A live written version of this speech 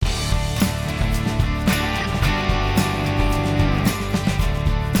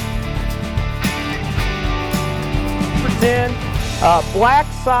Black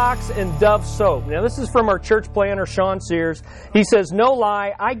socks and Dove soap. Now, this is from our church planner, Sean Sears. He says, no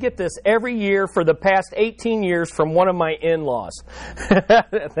lie, I get this every year for the past 18 years from one of my in-laws.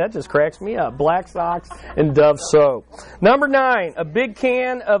 That just cracks me up. Black socks and Dove soap. Number 9, a big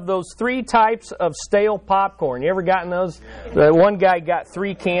can of those 3 types of stale popcorn. You ever gotten those? One guy got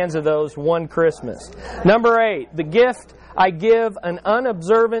 3 cans of those one Christmas. Number 8, the gift I give an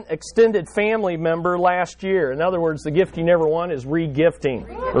unobservant extended family member last year. In other words, the gift you never want is re-gifting.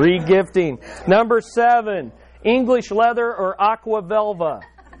 Re-gifting. Number 7, English leather or aqua velva.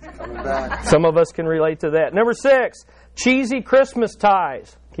 Some of us can relate to that. Number 6, cheesy Christmas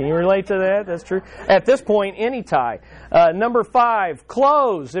ties. Can you relate to that? That's true. At this point, any tie. Number 5,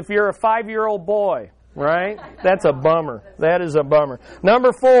 clothes if you're a 5-year-old boy. Right? That's a bummer. That is a bummer.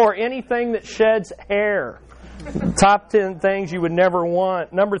 Number 4, anything that sheds hair. Top 10 things you would never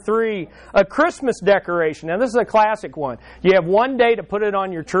want. Number 3, a Christmas decoration. Now, this is a classic one. You have one day to put it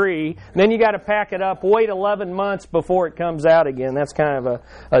on your tree, then you got to pack it up, wait 11 months before it comes out again. That's kind of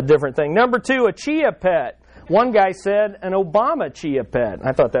a different thing. Number 2, a chia pet. One guy said an Obama chia pet.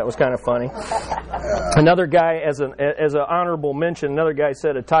 I thought that was kind of funny. Another guy, as an honorable mention, another guy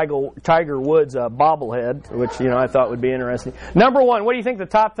said a Tiger Woods bobblehead, which I thought would be interesting. Number 1, what do you think the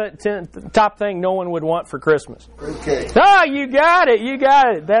top thing no one would want for Christmas? Okay. Ah, you got it. You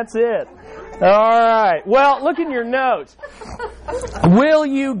got it. That's it. All right. Well, look in your notes. Will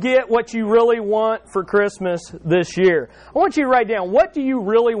you get what you really want for Christmas this year? I want you to write down, what do you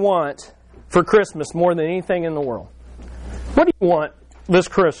really want for Christmas more than anything in the world? What do you want this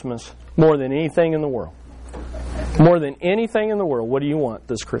Christmas more than anything in the world? More than anything in the world, what do you want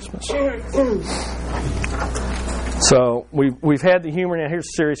this Christmas? So we've had the humor. Now here's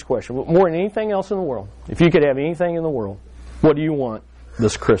a serious question. More than anything else in the world, if you could have anything in the world, what do you want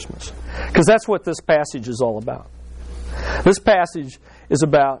this Christmas? Because that's what this passage is all about. This passage is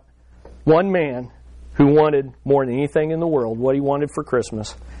about one man who wanted more than anything in the world what he wanted for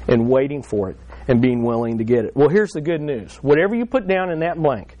Christmas, and waiting for it and being willing to get it. Well, here's the good news. Whatever you put down in that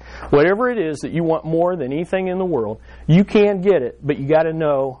blank, whatever it is that you want more than anything in the world, you can get it, but you got to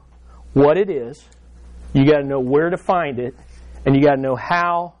know what it is, you got to know where to find it, and you got to know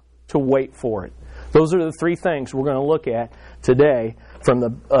how to wait for it. Those are the 3 things we're going to look at today from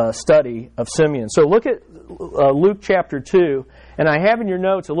the study of Simeon. So look at Luke chapter 2, and I have in your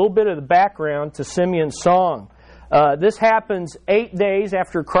notes a little bit of the background to Simeon's song. This happens 8 days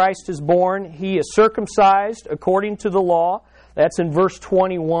after Christ is born. He is circumcised according to the law. That's in verse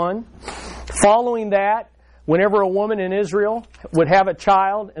 21. Following that, whenever a woman in Israel would have a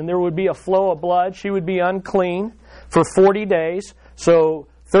child and there would be a flow of blood, she would be unclean for 40 days. So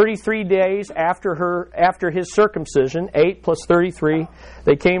 33 days after his circumcision, 8 plus 33,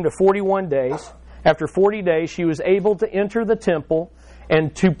 they came to 41 days. After 40 days, she was able to enter the temple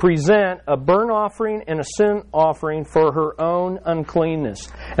and to present a burnt offering and a sin offering for her own uncleanness.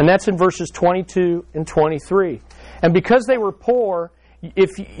 And that's in verses 22 and 23. And because they were poor,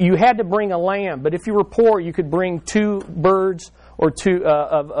 if you had to bring a lamb, but if you were poor, you could bring 2 birds or 2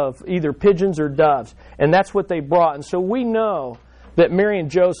 of either pigeons or doves. And that's what they brought. And so we know that Mary and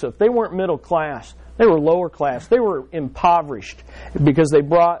Joseph, they weren't middle class. They were lower class. They were impoverished because they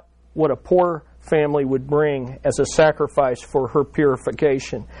brought what a poor family would bring as a sacrifice for her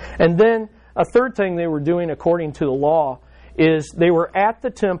purification. And then a third thing they were doing according to the law is they were at the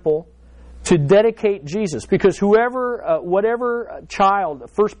temple to dedicate Jesus, because whatever child, the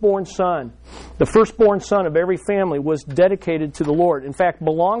firstborn son of every family was dedicated to the Lord. In fact,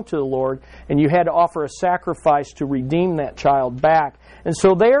 belonged to the Lord, and you had to offer a sacrifice to redeem that child back. And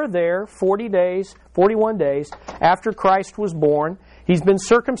so they are there 41 days after Christ was born. He's been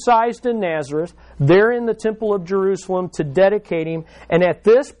circumcised in Nazareth. They're in the temple of Jerusalem to dedicate him. And at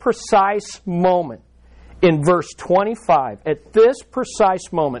this precise moment, in verse 25, at this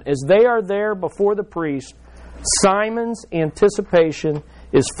precise moment, as they are there before the priest, Simon's anticipation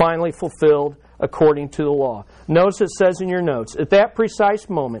is finally fulfilled according to the law. Notice it says in your notes, at that precise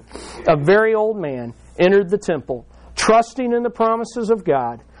moment, a very old man entered the temple, trusting in the promises of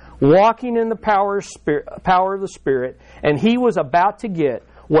God, walking in the power of the Spirit, and he was about to get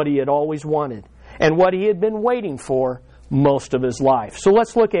what he had always wanted and what he had been waiting for most of his life. So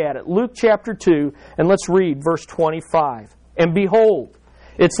let's look at it. Luke chapter 2, and let's read verse 25. And behold,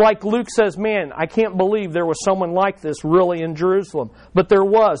 it's like Luke says, man, I can't believe there was someone like this really in Jerusalem. But there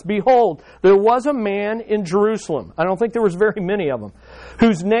was. Behold, there was a man in Jerusalem. I don't think there was very many of them,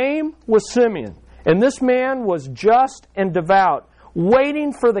 whose name was Simeon. And this man was just and devout,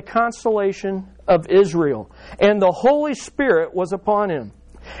 waiting for the consolation of Israel. And the Holy Spirit was upon him.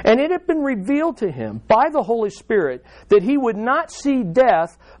 And it had been revealed to him by the Holy Spirit that he would not see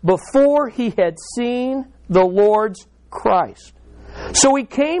death before he had seen the Lord's Christ. So he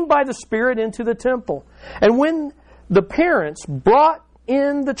came by the Spirit into the temple. And when the parents brought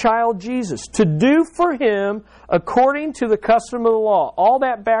in the child Jesus to do for him according to the custom of the law, all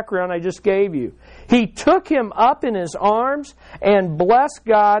that background I just gave you, he took him up in his arms and blessed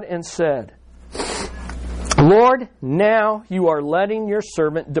God and said, Lord, now you are letting your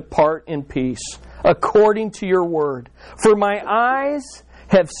servant depart in peace, according to your word. For my eyes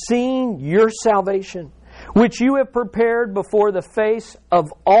have seen your salvation, which you have prepared before the face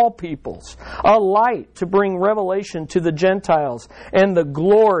of all peoples, a light to bring revelation to the Gentiles and the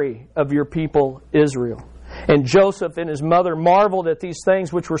glory of your people Israel. And Joseph and his mother marveled at these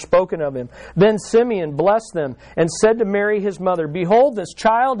things which were spoken of him. Then Simeon blessed them and said to Mary his mother, Behold, this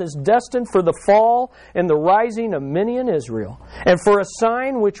child is destined for the fall and the rising of many in Israel, and for a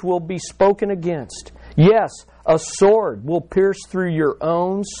sign which will be spoken against. Yes, a sword will pierce through your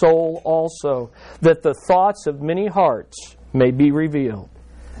own soul also, that the thoughts of many hearts may be revealed.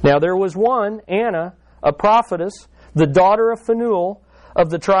 Now there was one, Anna, a prophetess, the daughter of Phanuel, of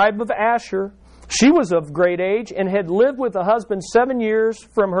the tribe of Asher. She was of great age and had lived with a husband 7 years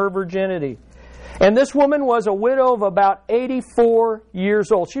from her virginity. And this woman was a widow of about 84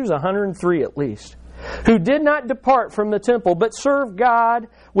 years old. She was 103 at least. Who did not depart from the temple, but served God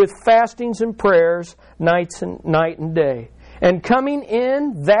with fastings and prayers night and day. And coming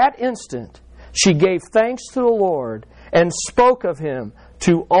in that instant, she gave thanks to the Lord and spoke of him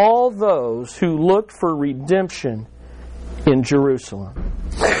to all those who looked for redemption in Jerusalem.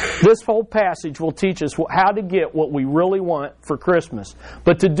 This whole passage will teach us how to get what we really want for Christmas.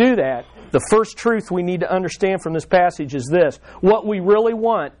 But to do that, the first truth we need to understand from this passage is this. What we really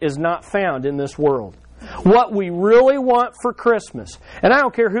want is not found in this world. What we really want for Christmas, and I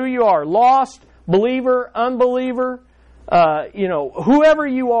don't care who you are, lost, believer, unbeliever, whoever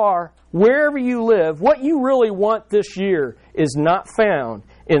you are, wherever you live, what you really want this year is not found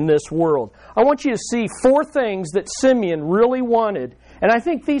in this world. I want you to see 4 things that Simeon really wanted. And I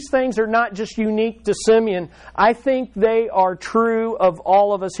think these things are not just unique to Simeon. I think they are true of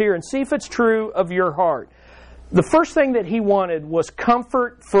all of us here. And see if it's true of your heart. The first thing that he wanted was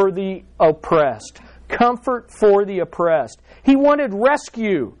comfort for the oppressed. Comfort for the oppressed. He wanted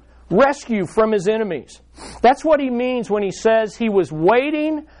rescue. Rescue from his enemies. That's what he means when he says he was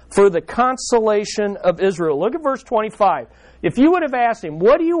waiting for the consolation of Israel. Look at verse 25. If you would have asked him,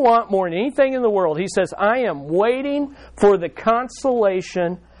 what do you want more than anything in the world? He says, I am waiting for the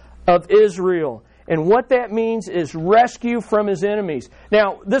consolation of Israel. And what that means is rescue from his enemies.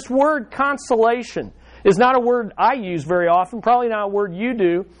 Now, this word consolation is not a word I use very often, probably not a word you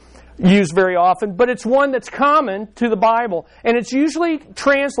do use very often, but it's one that's common to the Bible. And it's usually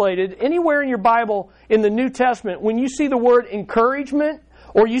translated anywhere in your Bible in the New Testament. When you see the word encouragement,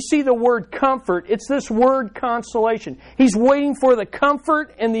 or you see the word comfort, it's this word consolation. He's waiting for the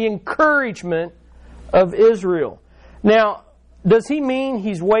comfort and the encouragement of Israel. Now, does he mean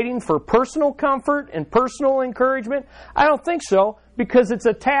he's waiting for personal comfort and personal encouragement? I don't think so, because it's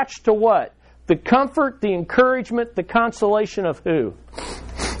attached to what? The comfort, the encouragement, the consolation of who?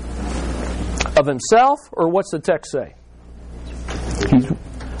 Of himself, or what's the text say?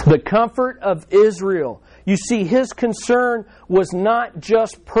 The comfort of Israel. You see, his concern was not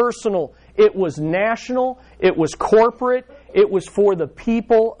just personal. It was national. It was corporate. It was for the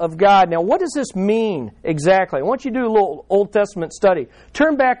people of God. Now, what does this mean exactly? I want you to do a little Old Testament study.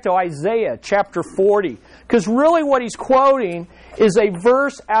 Turn back to Isaiah chapter 40. Because really what he's quoting is a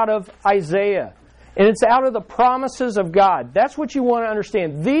verse out of Isaiah. And it's out of the promises of God. That's what you want to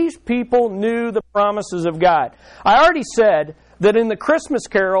understand. These people knew the promises of God. I already said that in the Christmas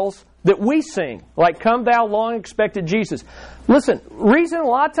carols that we sing, like Come Thou Long Expected Jesus. Listen, reason a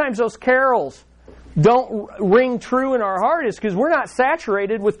lot of times those carols don't ring true in our heart is because we're not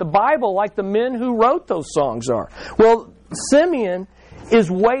saturated with the Bible like the men who wrote those songs are. Well, Simeon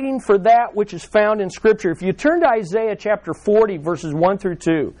is waiting for that which is found in Scripture. If you turn to Isaiah chapter 40, verses 1 through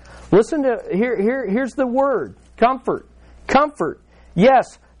 2, listen to, here's the word, comfort. Comfort.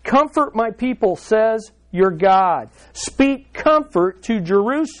 Yes, comfort my people, says your God. Speak comfort to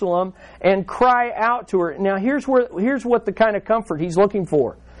Jerusalem and cry out to her. Now here's what the kind of comfort he's looking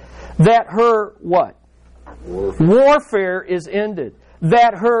for. That her what? Warfare is ended.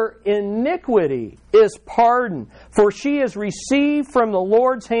 That her iniquity is pardoned. For she has received from the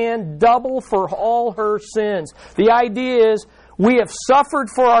Lord's hand double for all her sins. The idea is we have suffered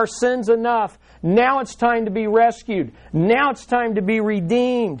for our sins enough. Now it's time to be rescued. Now it's time to be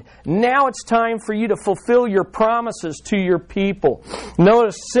redeemed. Now it's time for you to fulfill your promises to your people.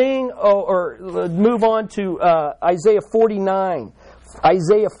 Notice, move on to Isaiah 49.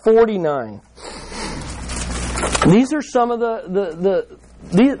 Isaiah 49. These are some of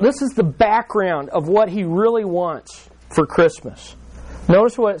this is the background of what he really wants for Christmas.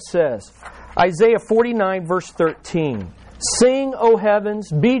 Notice what it says. Isaiah 49, verse 13. Sing, O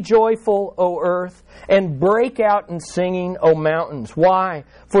heavens, be joyful, O earth, and break out in singing, O mountains. Why?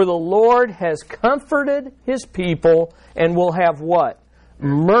 For the Lord has comforted His people and will have what?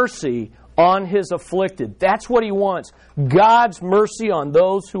 Mercy on His afflicted. That's what He wants. God's mercy on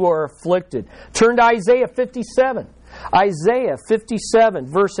those who are afflicted. Turn to Isaiah 57. Isaiah 57,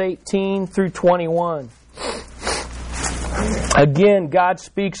 verse 18 through 21. Again, God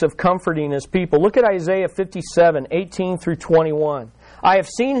speaks of comforting His people. Look at Isaiah 57, 18 through 21. I have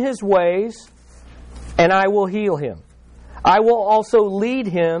seen His ways, and I will heal him. I will also lead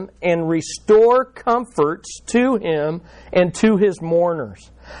him and restore comforts to him and to his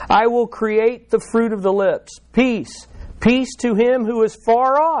mourners. I will create the fruit of the lips, peace, peace to him who is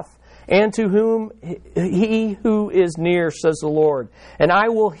far off, and to whom he who is near, says the Lord. And I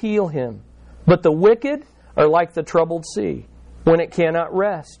will heal him. But the wicked are like the troubled sea, when it cannot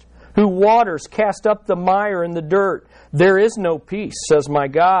rest, who waters cast up the mire and the dirt. There is no peace, says my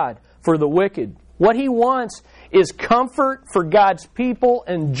God, for the wicked. What He wants is comfort for God's people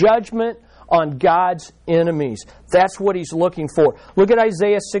and judgment on God's enemies. That's what He's looking for. Look at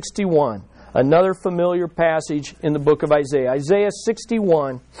Isaiah 61, another familiar passage in the book of Isaiah. Isaiah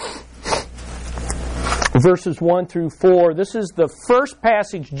 61, verses 1 through 4. This is the first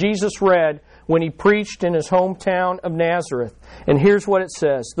passage Jesus read when He preached in His hometown of Nazareth. And here's what it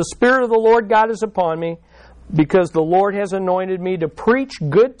says. The Spirit of the Lord God is upon me, because the Lord has anointed me to preach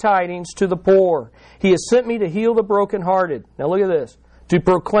good tidings to the poor. He has sent me to heal the brokenhearted. Now look at this. To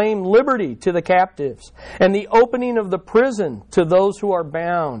proclaim liberty to the captives, and the opening of the prison to those who are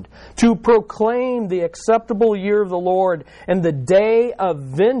bound. To proclaim the acceptable year of the Lord, and the day of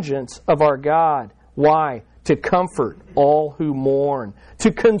vengeance of our God. Why? To comfort all who mourn.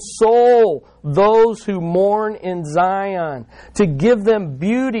 To console those who mourn in Zion. To give them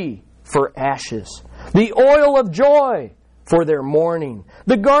beauty for ashes. The oil of joy for their mourning.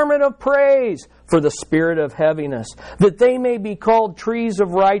 The garment of praise for the spirit of heaviness. That they may be called trees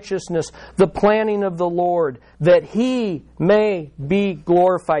of righteousness, the planting of the Lord, that He may be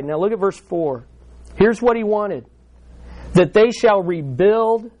glorified. Now look at verse 4. Here's what He wanted. That they shall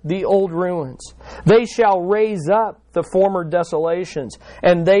rebuild the old ruins. They shall raise up the former desolations.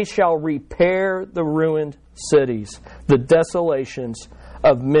 And they shall repair the ruined cities. The desolations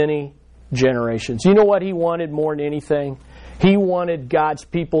of many generations. You know what He wanted more than anything? He wanted God's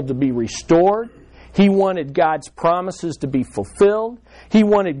people to be restored. He wanted God's promises to be fulfilled. He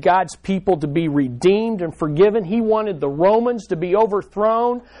wanted God's people to be redeemed and forgiven. He wanted the Romans to be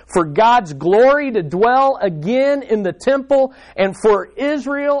overthrown, for God's glory to dwell again in the temple, and for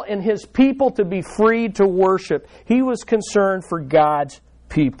Israel and His people to be free to worship. He was concerned for God's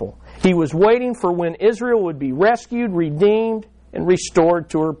people. He was waiting for when Israel would be rescued, redeemed, and restored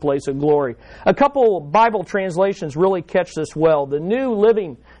to her place of glory. A couple Bible translations really catch this well. The New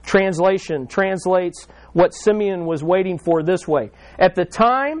Living Translation translates what Simeon was waiting for this way. At the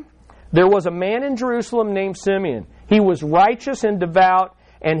time, there was a man in Jerusalem named Simeon. He was righteous and devout,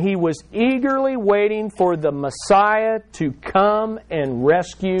 and he was eagerly waiting for the Messiah to come and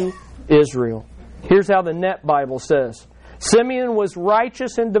rescue Israel. Here's how the Net Bible says. Simeon was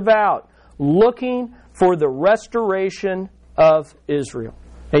righteous and devout, looking for the restoration of Israel.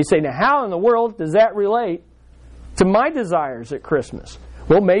 Now you say, now how in the world does that relate to my desires at Christmas?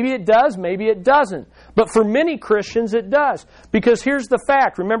 Well, maybe it does, maybe it doesn't. But for many Christians, it does. Because here's the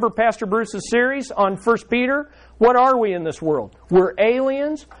fact. Remember Pastor Bruce's series on 1 Peter? What are we in this world? We're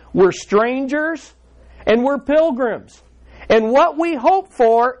aliens, we're strangers, and we're pilgrims. And what we hope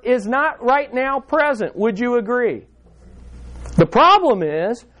for is not right now present. Would you agree? The problem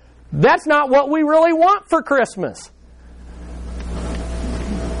is, that's not what we really want for Christmas.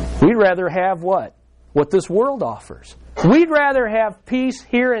 We'd rather have what? What this world offers. We'd rather have peace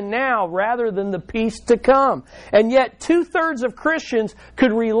here and now rather than the peace to come. And yet 2/3 of Christians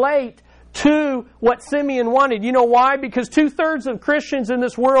could relate to what Simeon wanted. You know why? Because 2/3 of Christians in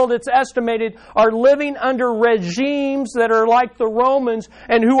this world, it's estimated, are living under regimes that are like the Romans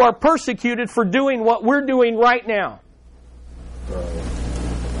and who are persecuted for doing what we're doing right now.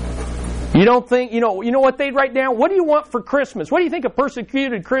 You don't think, you know what they'd write down? What do you want for Christmas? What do you think a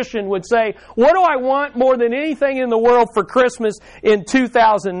persecuted Christian would say? What do I want more than anything in the world for Christmas in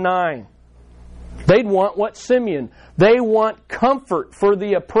 2009? They'd want what Simeon. They want comfort for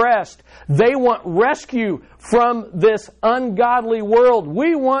the oppressed. They want rescue from this ungodly world.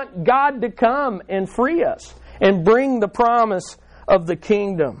 We want God to come and free us and bring the promise of the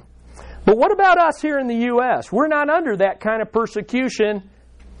kingdom. But what about us here in the U.S.? We're not under that kind of persecution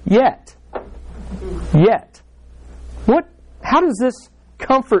yet. Yet. How does this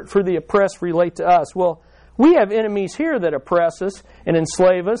comfort for the oppressed relate to us? Well, we have enemies here that oppress us and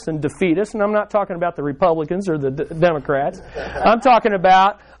enslave us and defeat us. And I'm not talking about the Republicans or the Democrats. I'm talking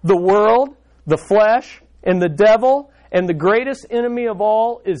about the world, the flesh, and the devil. And the greatest enemy of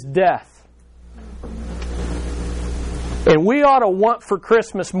all is death. And we ought to want for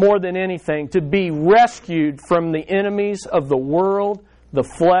Christmas more than anything to be rescued from the enemies of the world, the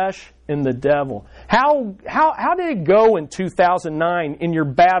flesh, and the devil. How did it go in 2009 in your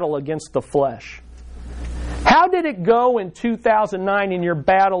battle against the flesh? How did it go in 2009 in your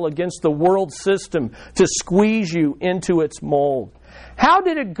battle against the world system to squeeze you into its mold? How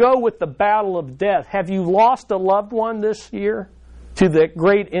did it go with the battle of death? Have you lost a loved one this year to the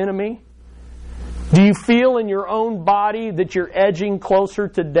great enemy? Do you feel in your own body that you're edging closer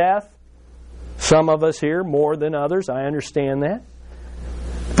to death? Some of us here more than others, I understand that.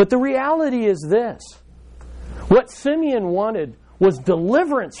 But the reality is this. What Simeon wanted was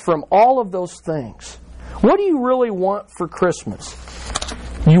deliverance from all of those things. What do you really want for Christmas?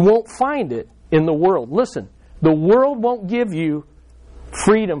 You won't find it in the world. Listen, the world won't give you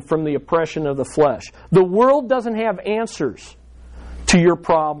freedom from the oppression of the flesh. The world doesn't have answers to your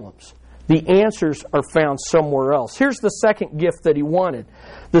problems. The answers are found somewhere else. Here's the second gift that he wanted.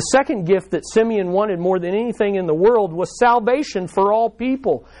 The second gift that Simeon wanted more than anything in the world was salvation for all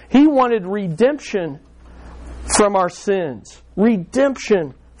people. He wanted redemption from our sins.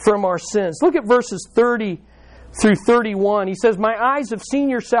 Redemption from our sins. Look at verses 30 through 31. He says, "My eyes have seen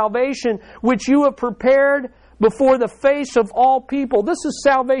your salvation, which you have prepared before the face of all people." This is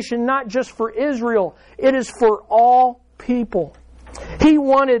salvation not just for Israel. It is for all people. He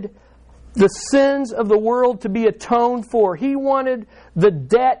wanted the sins of the world to be atoned for. He wanted the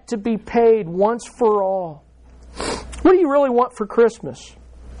debt to be paid once for all. What do you really want for Christmas?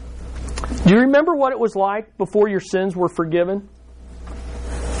 Do you remember what it was like before your sins were forgiven?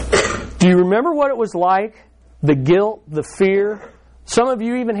 Do you remember what it was like? The guilt, the fear. Some of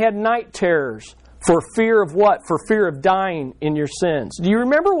you even had night terrors for fear of what? For fear of dying in your sins. Do you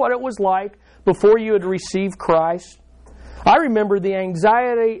remember what it was like before you had received Christ? I remember the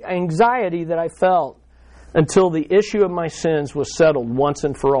anxiety that I felt until the issue of my sins was settled once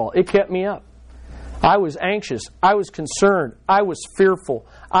and for all. It kept me up. I was anxious. I was concerned. I was fearful.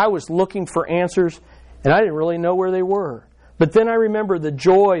 I was looking for answers, and I didn't really know where they were. But then I remember the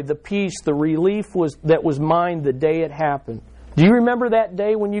joy, the peace, the relief that was mine the day it happened. Do you remember that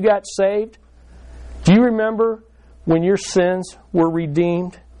day when you got saved? Do you remember when your sins were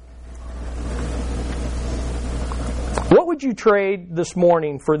redeemed? What would you trade this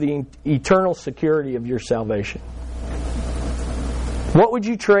morning for the eternal security of your salvation? What would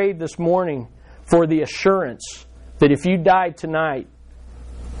you trade this morning for the assurance that if you died tonight,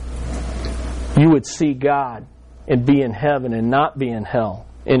 you would see God and be in heaven and not be in hell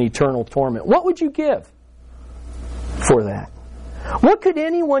in eternal torment? What would you give for that? What could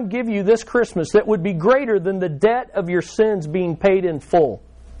anyone give you this Christmas that would be greater than the debt of your sins being paid in full?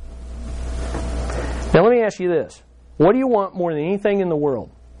 Now let me ask you this. What do you want more than anything in the world?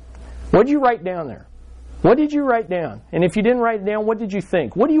 What did you write down there? What did you write down? And if you didn't write it down, what did you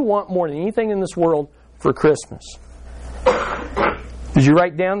think? What do you want more than anything in this world for Christmas? Did you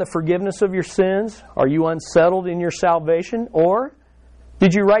write down the forgiveness of your sins? Are you unsettled in your salvation? Or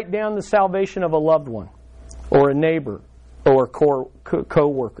did you write down the salvation of a loved one or a neighbor or a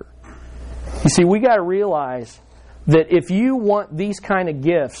co-worker? You see, we got to realize that if you want these kind of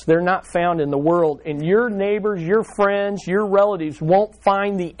gifts, they're not found in the world, and your neighbors, your friends, your relatives won't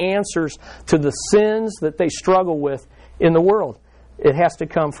find the answers to the sins that they struggle with in the world. It has to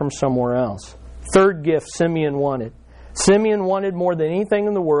come from somewhere else. Third gift Simeon wanted. Simeon wanted more than anything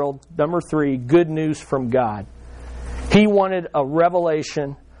in the world, number 3, good news from God. He wanted a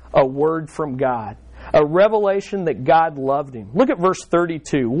revelation, a word from God. A revelation that God loved him. Look at verse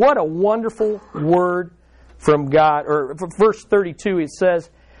 32. What a wonderful word from God. Or verse 32, it says,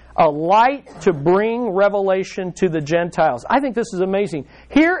 a light to bring revelation to the Gentiles. I think this is amazing.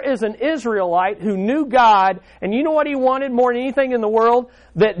 Here is an Israelite who knew God, and you know what he wanted more than anything in the world?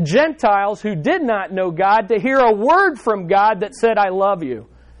 That Gentiles who did not know God to hear a word from God that said, I love you,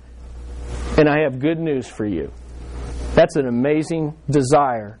 and I have good news for you. That's an amazing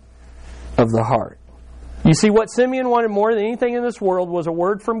desire of the heart. You see, what Simeon wanted more than anything in this world was a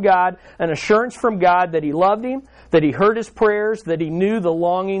word from God, an assurance from God that He loved him, that He heard his prayers, that He knew the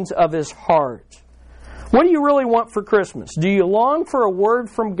longings of his heart. What do you really want for Christmas? Do you long for a word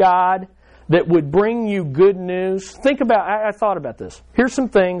from God that would bring you good news? Think about, I thought about this. Here's some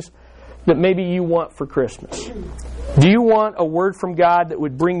things that maybe you want for Christmas. Do you want a word from God that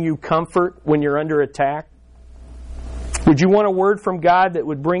would bring you comfort when you're under attack? Would you want a word from God that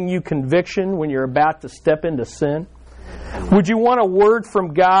would bring you conviction when you're about to step into sin? Would you want a word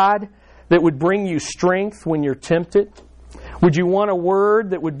from God that would bring you strength when you're tempted? Would you want a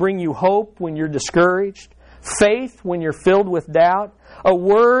word that would bring you hope when you're discouraged? Faith when you're filled with doubt? A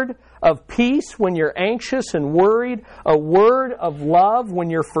word of peace when you're anxious and worried? A word of love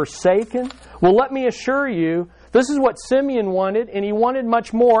when you're forsaken? Well, let me assure you, this is what Simeon wanted, and he wanted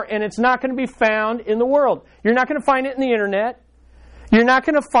much more, and it's not going to be found in the world. You're not going to find it in the internet. You're not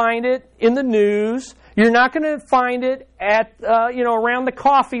going to find it in the news. You're not going to find it at around the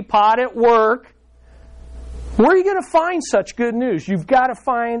coffee pot at work. Where are you going to find such good news? You've got to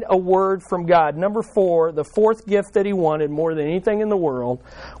find a word from God. Number 4, the fourth gift that he wanted more than anything in the world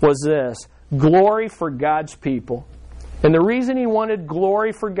was this: glory for God's people. And the reason he wanted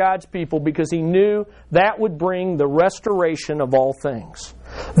glory for God's people, because he knew that would bring the restoration of all things.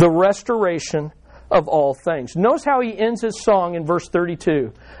 The restoration of all things. Notice how he ends his song in verse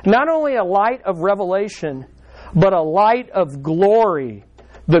 32. Not only a light of revelation, but a light of glory.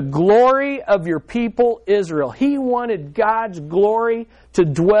 The glory of your people Israel. He wanted God's glory to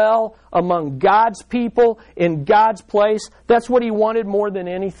dwell among God's people in God's place. That's what he wanted more than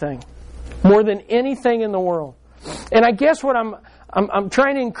anything. More than anything in the world. And I guess what I'm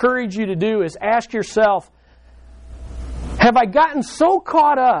trying to encourage you to do is ask yourself, have I gotten so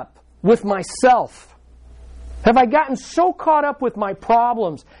caught up with myself? Have I gotten so caught up with my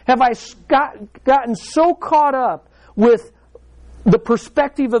problems? Have I gotten so caught up with the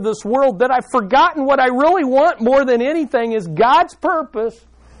perspective of this world that I've forgotten what I really want more than anything is God's purpose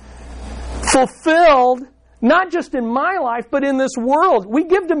fulfilled, not just in my life, but in this world? We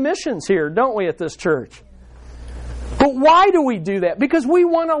give to missions here, don't we, at this church? But why do we do that? Because we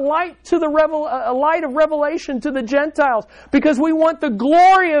want a light of revelation to the Gentiles. Because we want the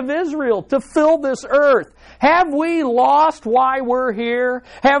glory of Israel to fill this earth. Have we lost why we're here?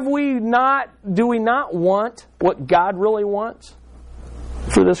 Do we not want what God really wants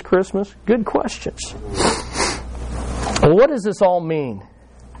for this Christmas? Good questions. Well, what does this all mean?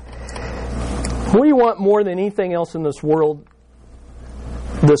 What do you want more than anything else in this world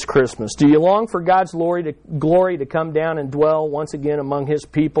this Christmas? Do you long for God's glory to come down and dwell once again among His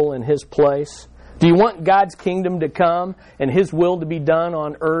people in His place? Do you want God's kingdom to come and His will to be done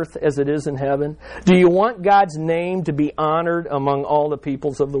on earth as it is in heaven? Do you want God's name to be honored among all the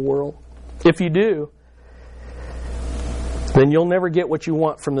peoples of the world? If you do, then you'll never get what you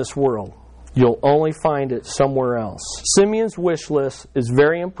want from this world. You'll only find it somewhere else. Simeon's wish list is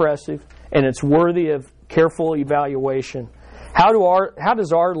very impressive, and it's worthy of careful evaluation. How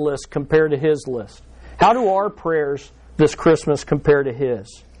does our list compare to his list? How do our prayers this Christmas compare to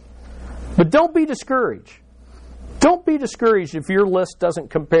his? But don't be discouraged. Don't be discouraged if your list doesn't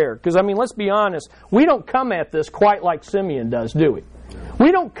compare. Because, let's be honest, we don't come at this quite like Simeon does, do we?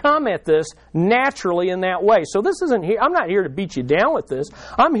 We don't come at this naturally in that way. So this isn't here. I'm not here to beat you down with this.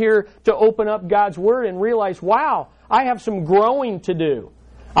 I'm here to open up God's Word and realize, wow, I have some growing to do.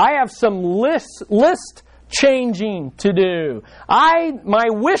 I have some list changing to do. My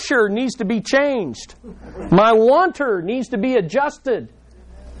wisher needs to be changed. My wanter needs to be adjusted.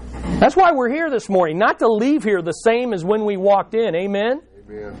 That's why we're here this morning, not to leave here the same as when we walked in. Amen?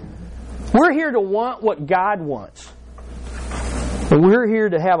 Amen. We're here to want what God wants. And we're here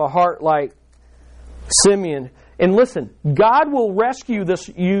to have a heart like Simeon. And listen, God will rescue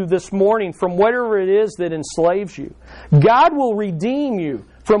you this morning from whatever it is that enslaves you. God will redeem you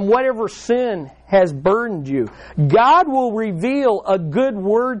from whatever sin has burdened you. God will reveal a good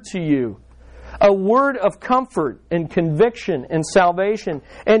word to you, a word of comfort and conviction and salvation.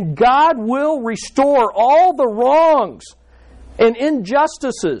 And God will restore all the wrongs and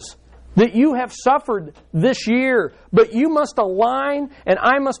injustices that you have suffered this year. But you must align, and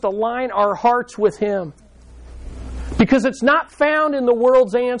I must align our hearts with Him. Because it's not found in the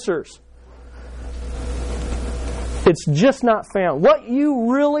world's answers. It's just not found. What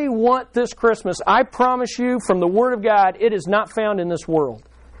you really want this Christmas, I promise you from the Word of God, it is not found in this world.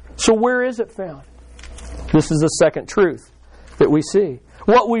 So where is it found? This is the second truth that we see.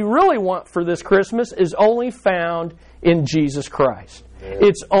 What we really want for this Christmas is only found in Jesus Christ.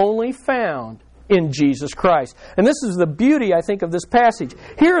 It's only found in Jesus Christ. And this is the beauty, I think, of this passage.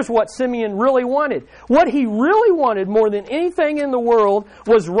 Here's what Simeon really wanted. What he really wanted more than anything in the world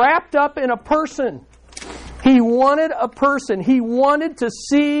was wrapped up in a person. He wanted a person. He wanted to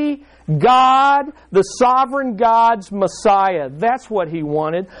see God, the sovereign God's Messiah. That's what he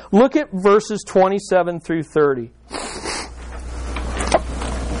wanted. Look at verses 27 through 30.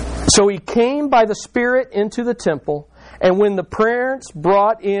 So he came by the Spirit into the temple, and when the parents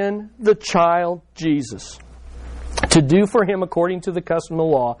brought in the child Jesus to do for him according to the custom of the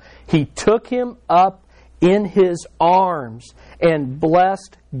law, he took him up in his arms and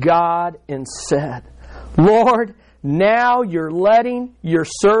blessed God and said, Lord, now you're letting your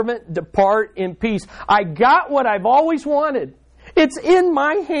servant depart in peace. I got what I've always wanted. It's in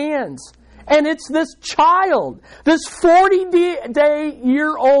my hands. And it's this child, this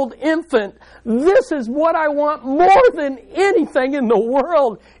 40-year-old infant. This is what I want more than anything in the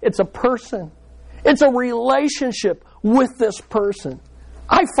world. It's a person. It's a relationship with this person.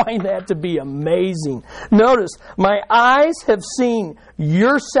 I find that to be amazing. Notice, my eyes have seen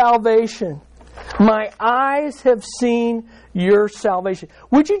your salvation. My eyes have seen your salvation.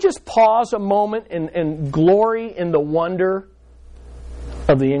 Would you just pause a moment and glory in the wonder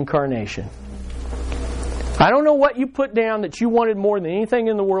of the incarnation? I don't know what you put down that you wanted more than anything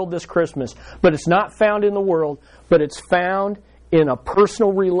in the world this Christmas, but it's not found in the world, but it's found in a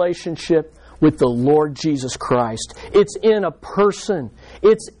personal relationship with the Lord Jesus Christ. It's in a person.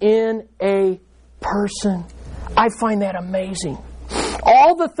 It's in a person. I find that amazing.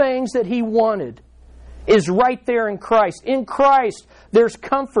 All the things that he wanted is right there in Christ. In Christ, there's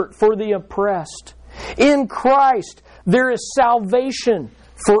comfort for the oppressed. In Christ, there is salvation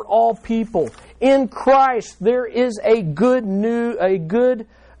for all people. In Christ, there is good news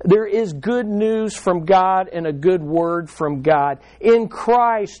from God and a good word from God. In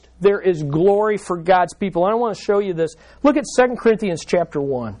Christ, there is glory for God's people. And I want to show you this. Look at 2 Corinthians chapter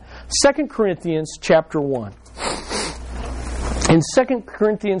 1. 2 Corinthians chapter 1. In 2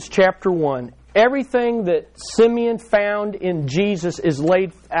 Corinthians chapter 1, everything that Simeon found in Jesus is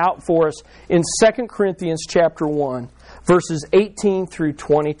laid out for us in 2 Corinthians chapter 1, verses 18 through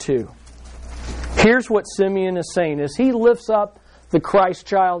 22. Here's what Simeon is saying as he lifts up the Christ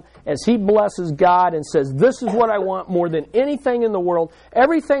child, as he blesses God and says, this is what I want more than anything in the world.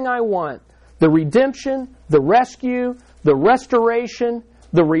 Everything I want, the redemption, the rescue, the restoration,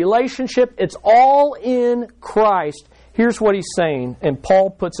 the relationship, it's all in Christ. Here's what he's saying, and Paul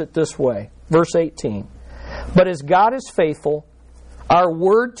puts it this way, verse 18. But as God is faithful, our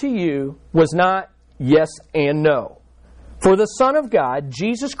word to you was not yes and no. For the Son of God,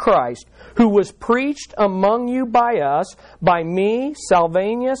 Jesus Christ, who was preached among you by us, by me,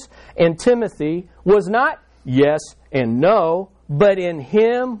 Silvanus, and Timothy, was not yes and no, but in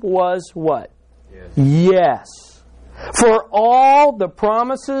him was what? Yes. For all the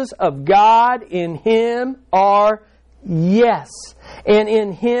promises of God in him are yes. And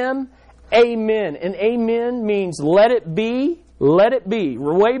in him, amen. And amen means let it be, let it be.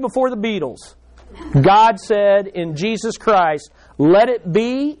 Way before the Beatles. God said in Jesus Christ, let it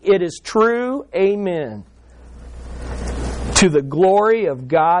be, it is true, amen. To the glory of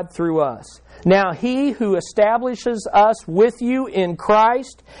God through us. Now he who establishes us with you in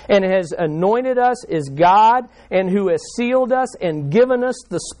Christ and has anointed us is God, and who has sealed us and given us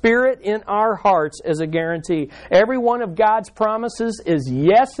the Spirit in our hearts as a guarantee. Every one of God's promises is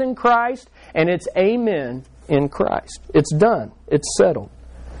yes in Christ, and it's amen in Christ. It's done. It's settled.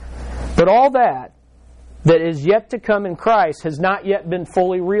 But all that is yet to come in Christ has not yet been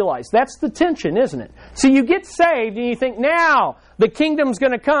fully realized. That's the tension, isn't it? So you get saved and you think, now the kingdom's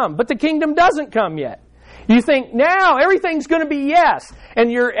going to come. But the kingdom doesn't come yet. You think, now everything's going to be yes. And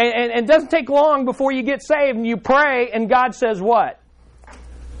it doesn't take long before you get saved and you pray and God says what?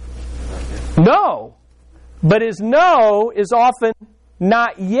 No. But his no is often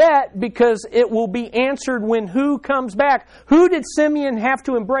not yet, because it will be answered when who comes back. Who did Simeon have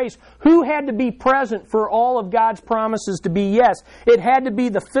to embrace? Who had to be present for all of God's promises to be yes? It had to be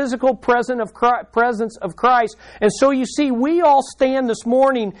the physical presence of Christ. And so you see, we all stand this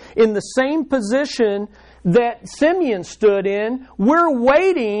morning in the same position that Simeon stood in. We're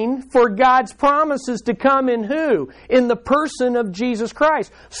waiting for God's promises to come in who? In the person of Jesus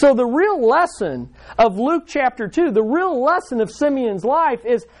Christ. So the real lesson of Luke chapter 2, the real lesson of Simeon's life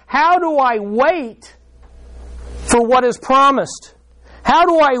is, how do I wait for what is promised? How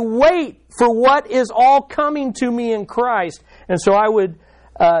do I wait for what is all coming to me in Christ? And so I would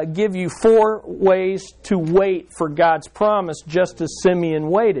give you 4 ways to wait for God's promise, just as Simeon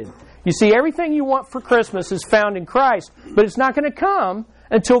waited. You see, everything you want for Christmas is found in Christ, but it's not going to come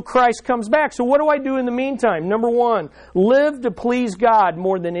until Christ comes back. So what do I do in the meantime? Number one, live to please God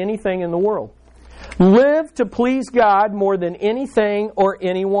more than anything in the world. Live to please God more than anything or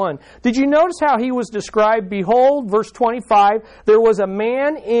anyone. Did you notice how he was described? Behold, verse 25, there was a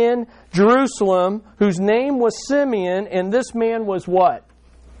man in Jerusalem whose name was Simeon, and this man was what?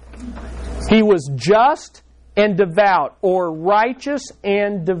 He was just and devout, or righteous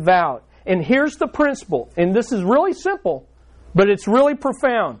and devout. And here's the principle, and this is really simple, but it's really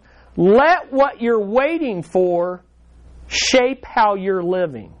profound. Let what you're waiting for shape how you're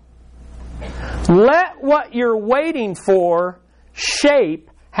living. Let what you're waiting for shape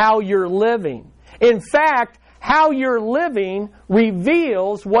how you're living. In fact, how you're living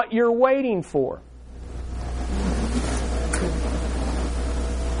reveals what you're waiting for.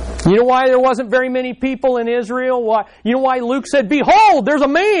 You know why there wasn't very many people in Israel? Why? You know why Luke said, behold, there's a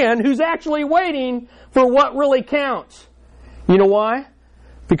man who's actually waiting for what really counts. You know why?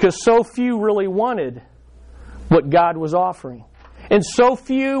 Because so few really wanted what God was offering. And so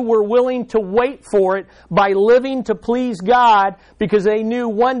few were willing to wait for it by living to please God, because they knew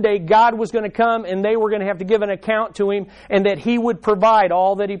one day God was going to come and they were going to have to give an account to Him, and that He would provide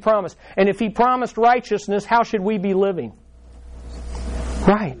all that He promised. And if He promised righteousness, how should we be living?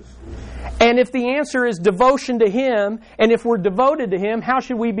 Right. And if the answer is devotion to Him, and if we're devoted to Him, how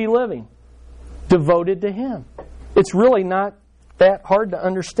should we be living? Devoted to Him. It's really not that hard to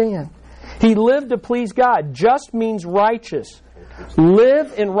understand. He lived to please God. Just means righteous.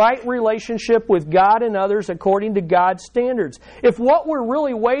 Live in right relationship with God and others according to God's standards. If what we're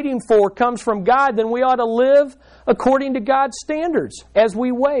really waiting for comes from God, then we ought to live according to God's standards as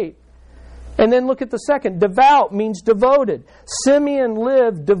we wait. And then look at the second. Devout means devoted. Simeon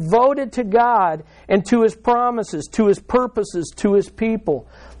lived devoted to God and to His promises, to His purposes, to His people.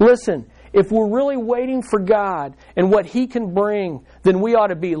 Listen, if we're really waiting for God and what He can bring, then we ought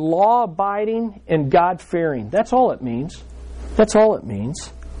to be law-abiding and God-fearing. That's all it means. That's all it means.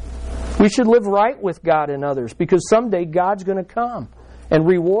 We should live right with God and others, because someday God's going to come and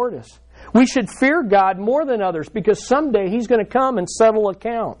reward us. We should fear God more than others, because someday He's going to come and settle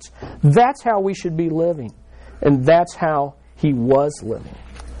accounts. That's how we should be living. And that's how He was living.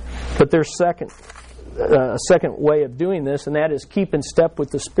 But there's a second way of doing this, and that is keep in step with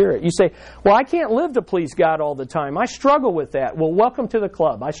the Spirit. You say, well, I can't live to please God all the time. I struggle with that. Well, welcome to the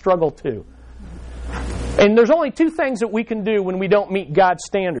club. I struggle too. And there's only two things that we can do when we don't meet God's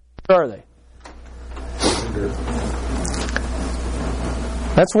standards. What are they?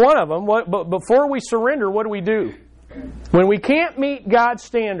 That's one of them. But before we surrender, what do? When we can't meet God's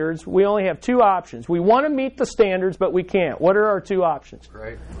standards, we only have two options. We want to meet the standards, but we can't. What are our two options?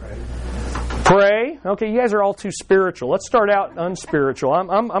 Pray. Okay, you guys are all too spiritual. Let's start out unspiritual.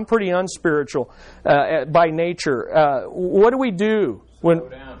 I'm pretty unspiritual by nature. What do we do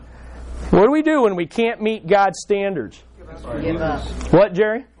What do we do when we can't meet God's standards? Give up. What,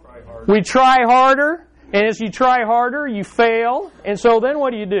 Jerry? We try harder, and as you try harder, you fail. And so then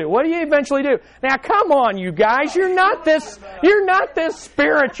what do? What do you eventually do? Now, come on, you guys, you're not this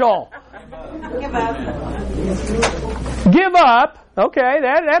spiritual. Give up. Give up. Okay,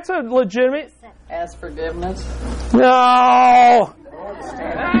 that's a legitimate. Ask forgiveness. No.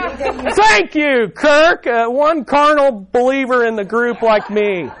 Thank you, Kirk. One carnal believer in the group like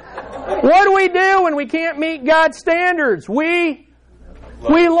me. What do we do when we can't meet God's standards? We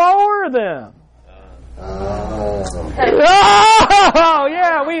lower them. Oh,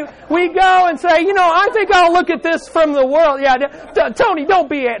 yeah, we go and say, I think I'll look at this from the world. Yeah, Tony, don't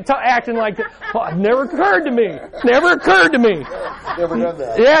be acting like that. Oh, it never occurred to me. Never occurred to me. Never done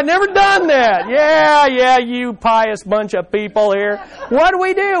that. Yeah, never done that. Yeah, you pious bunch of people here. What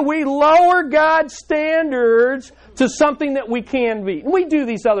do? We lower God's standards to something that we can meet. And we do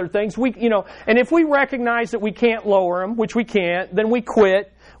these other things. And if we recognize that we can't lower them, which we can't, then we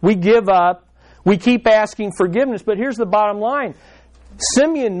quit. We give up. We keep asking forgiveness. But here's the bottom line.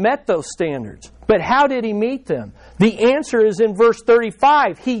 Simeon met those standards. But how did he meet them? The answer is in verse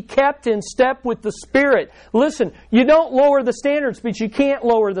 35. He kept in step with the Spirit. Listen, you don't lower the standards, but you can't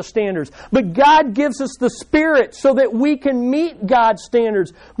lower the standards. But God gives us the Spirit so that we can meet God's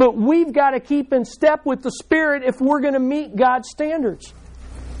standards. But we've got to keep in step with the Spirit if we're going to meet God's standards.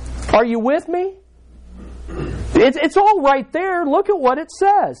 Are you with me? It's all right there. Look at what it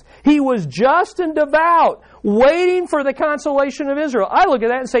says. He was just and devout, waiting for the consolation of Israel. I look at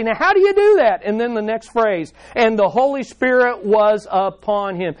that and say, now how do you do that? And then the next phrase, and the Holy Spirit was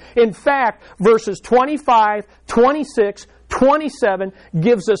upon him. In fact, verses 25, 26, 27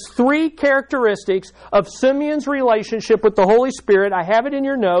 gives us three characteristics of Simeon's relationship with the Holy Spirit. I have it in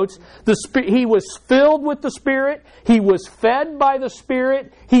your notes. He was filled with the Spirit. He was fed by the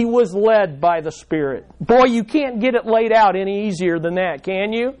Spirit. He was led by the Spirit. Boy, you can't get it laid out any easier than that,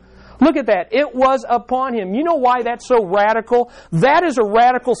 can you? Look at that. It was upon him. You know why that's so radical? That is a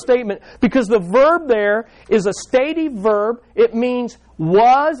radical statement because the verb there is a stative verb. It means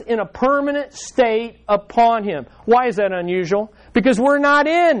was in a permanent state upon him. Why is that unusual? Because we're not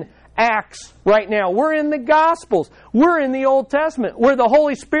in Acts right now. We're in the Gospels. We're in the Old Testament where the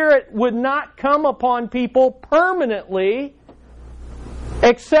Holy Spirit would not come upon people permanently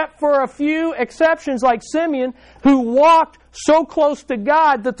except for a few exceptions like Simeon who walked so close to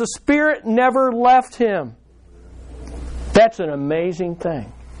God that the Spirit never left him. That's an amazing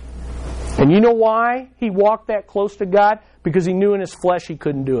thing. And you know why he walked that close to God? Because he knew in his flesh he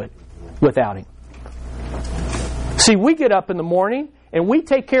couldn't do it without him. See, we get up in the morning and we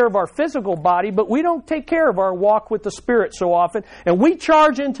take care of our physical body, but we don't take care of our walk with the Spirit so often. And we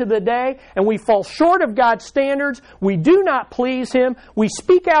charge into the day and we fall short of God's standards. We do not please Him. We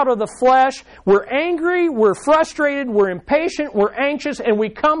speak out of the flesh. We're angry. We're frustrated. We're impatient. We're anxious. And we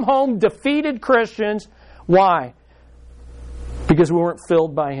come home defeated Christians. Why? Because we weren't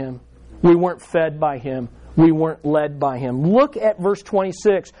filled by Him. We weren't fed by Him. We weren't led by Him. Look at verse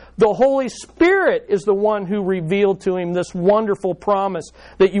 26. The Holy Spirit is the one who revealed to him this wonderful promise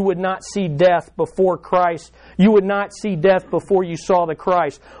that you would not see death before Christ. You would not see death before you saw the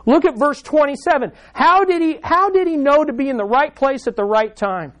Christ. Look at verse 27. How did he know to be in the right place at the right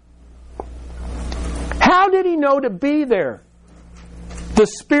time? How did he know to be there? The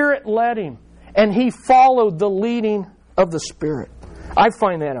Spirit led him, and he followed the leading of the Spirit. I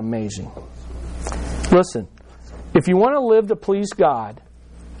find that amazing. Listen, if you want to live to please God,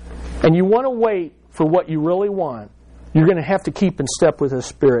 and you want to wait for what you really want, you're going to have to keep in step with His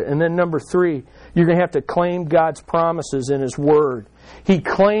Spirit. And then number 3, you're going to have to claim God's promises in His Word. He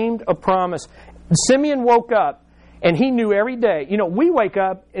claimed a promise. Simeon woke up, and he knew every day. You know, we wake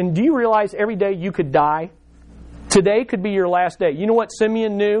up, and do you realize every day you could die? Today could be your last day. You know what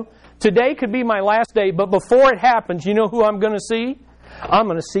Simeon knew? Today could be my last day, but before it happens, you know who I'm going to see? I'm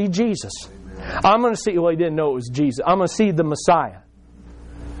going to see Jesus. I'm going to see, well, he didn't know it was Jesus. I'm going to see the Messiah.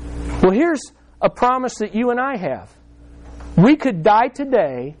 Well, here's a promise that you and I have. We could die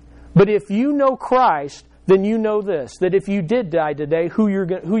today, but if you know Christ, then you know this, that if you did die today, who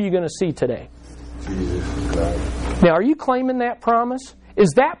are you going to see today? Jesus Christ. Now, are you claiming that promise?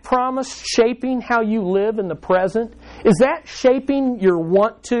 Is that promise shaping how you live in the present? Is that shaping your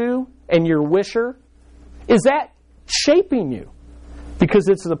want to and your wisher? Is that shaping you? Because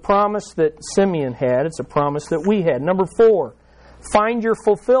it's the promise that Simeon had. It's a promise that we had. Number 4, find your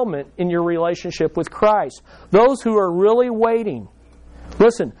fulfillment in your relationship with Christ. Those who are really waiting.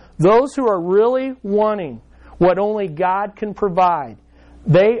 Listen, those who are really wanting what only God can provide,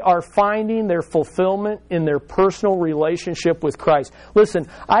 they are finding their fulfillment in their personal relationship with Christ. Listen,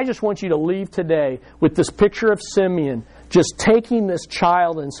 I just want you to leave today with this picture of Simeon just taking this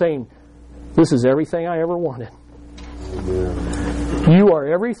child and saying, this is everything I ever wanted. You are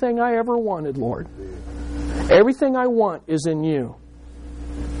everything I ever wanted, Lord. Everything I want is in you.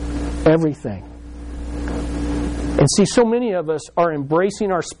 Everything. And see, so many of us are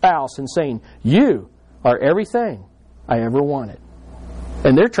embracing our spouse and saying, you are everything I ever wanted.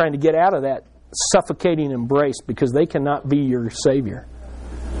 And they're trying to get out of that suffocating embrace because they cannot be your Savior.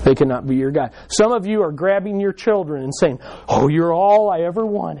 They cannot be your God. Some of you are grabbing your children and saying, oh, you're all I ever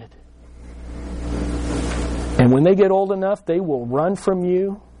wanted. And when they get old enough, they will run from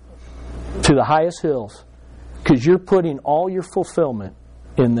you to the highest hills because you're putting all your fulfillment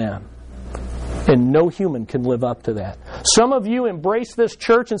in them. And no human can live up to that. Some of you embrace this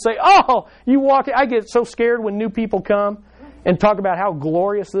church and say, oh, you walk. I get so scared when new people come and talk about how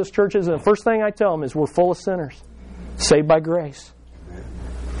glorious this church is. And the first thing I tell them is we're full of sinners, saved by grace.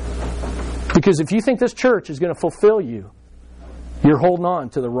 Because if you think this church is going to fulfill you, you're holding on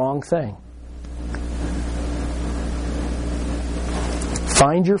to the wrong thing.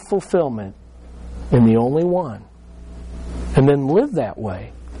 Find your fulfillment in the only one. And then live that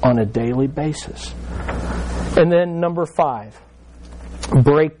way on a daily basis. And then number 5,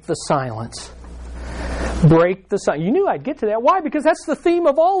 break the silence. Break the silence. You knew I'd get to that. Why? Because that's the theme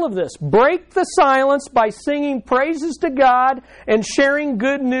of all of this. Break the silence by singing praises to God and sharing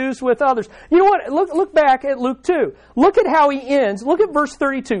good news with others. You know what? Look back at Luke 2. Look at how he ends. Look at verse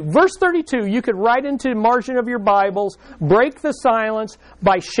 32. Verse 32, you could write into the margin of your Bibles, break the silence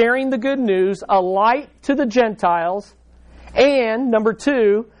by sharing the good news, a light to the Gentiles, and, number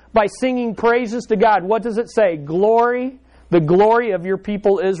 2, by singing praises to God. What does it say? Glory the glory of your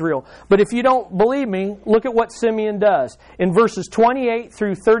people Israel. But if you don't believe me, look at what Simeon does. In verses 28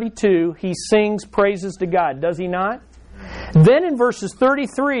 through 32, he sings praises to God, does he not? Then in verses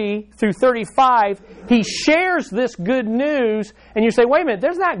 33 through 35, he shares this good news. And you say, wait a minute,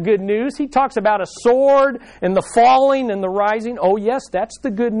 there's not good news. He talks about a sword and the falling and the rising. Oh yes, that's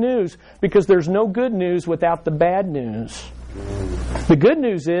the good news, because there's no good news without the bad news. The good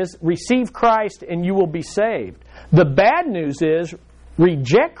news is receive Christ and you will be saved. The bad news is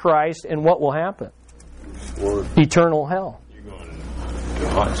reject Christ and what will happen? Eternal hell. You're going to a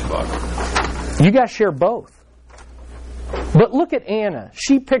hot spot. You got to share both. But look at Anna.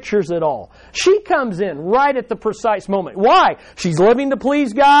 She pictures it all. She comes in right at the precise moment. Why? She's living to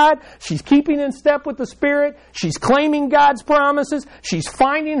please God. She's keeping in step with the Spirit. She's claiming God's promises. She's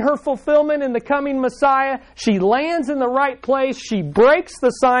finding her fulfillment in the coming Messiah. She lands in the right place. She breaks the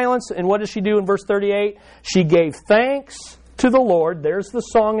silence. And what does she do in verse 38? She gave thanks to the Lord. There's the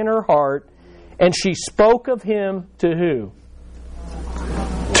song in her heart. And she spoke of Him to who?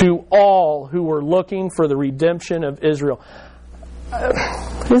 To all who were looking for the redemption of Israel.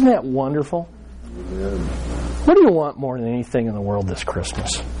 Isn't that wonderful? What do you want more than anything in the world this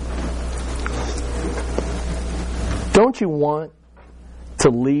Christmas? Don't you want to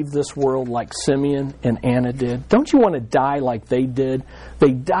leave this world like Simeon and Anna did? Don't you want to die like they did? They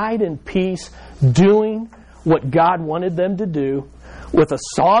died in peace, doing what God wanted them to do, with a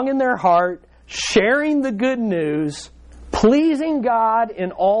song in their heart, sharing the good news, pleasing God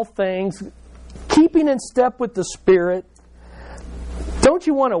in all things, keeping in step with the Spirit. Don't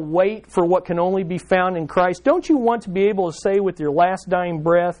you want to wait for what can only be found in Christ? Don't you want to be able to say with your last dying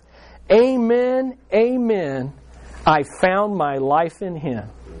breath, Amen, Amen, I found my life in Him.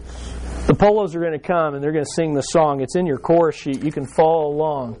 The Polos are going to come and they're going to sing the song. It's in your chorus sheet. You can follow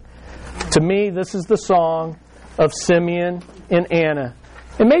along. To me, this is the song of Simeon and Anna.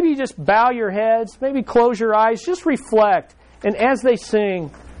 And maybe you just bow your heads, maybe close your eyes, just reflect. And as they sing,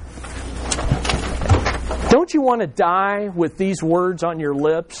 don't you want to die with these words on your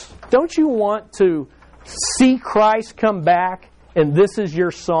lips? Don't you want to see Christ come back? And this is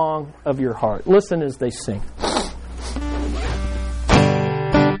your song of your heart. Listen as they sing.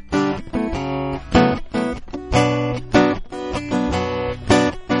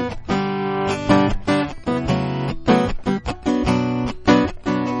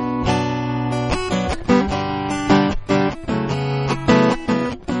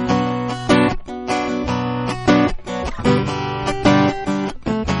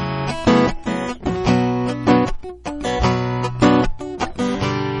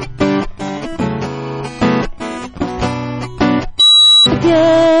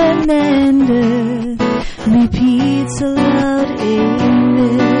 And earth repeats aloud,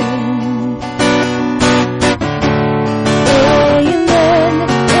 Amen. Amen,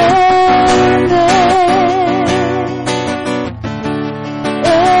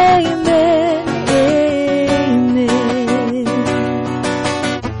 amen, amen, amen.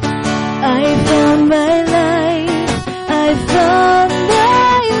 I found my life, I found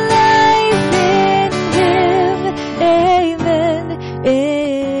my life in Him, amen, amen.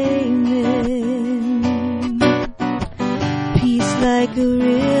 Peace like a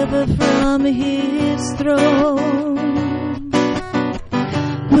river from His throne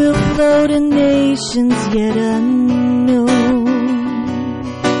will flow to nations yet unknown.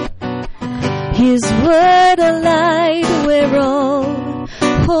 His word a light where all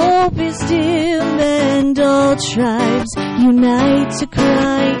hope is dim, and all tribes unite to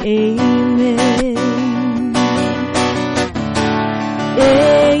cry, Amen.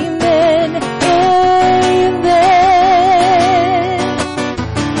 Amen, amen,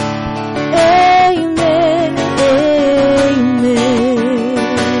 amen, amen.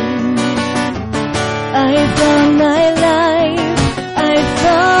 I found my life, I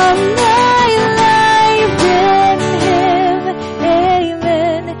found my life in Him,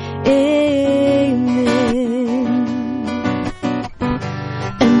 amen, amen.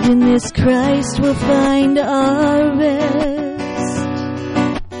 And in this Christ we'll find our rest,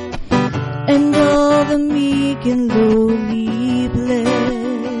 and all the meek and lowly blessed.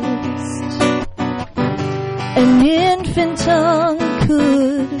 An infant tongue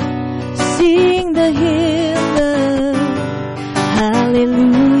could sing the hymn of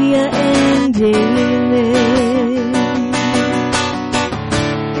Hallelujah and Amen.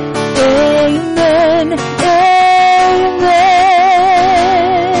 Amen, amen,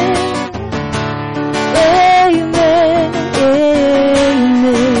 amen,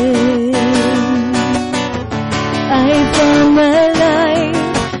 amen. I found my life,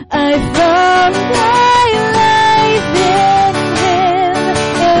 I found my life in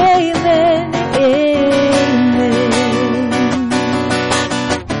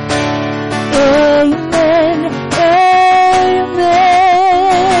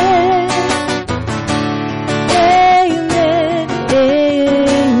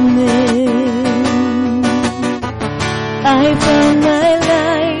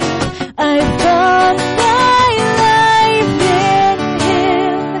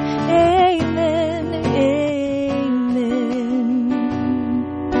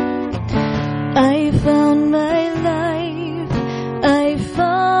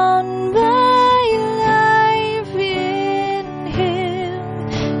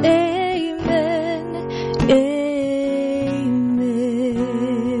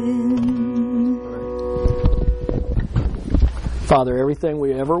Father, everything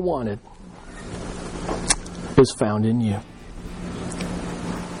we ever wanted is found in you.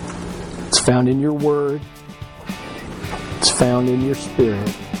 It's found in your Word. It's found in your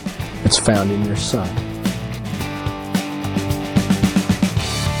Spirit. It's found in your Son.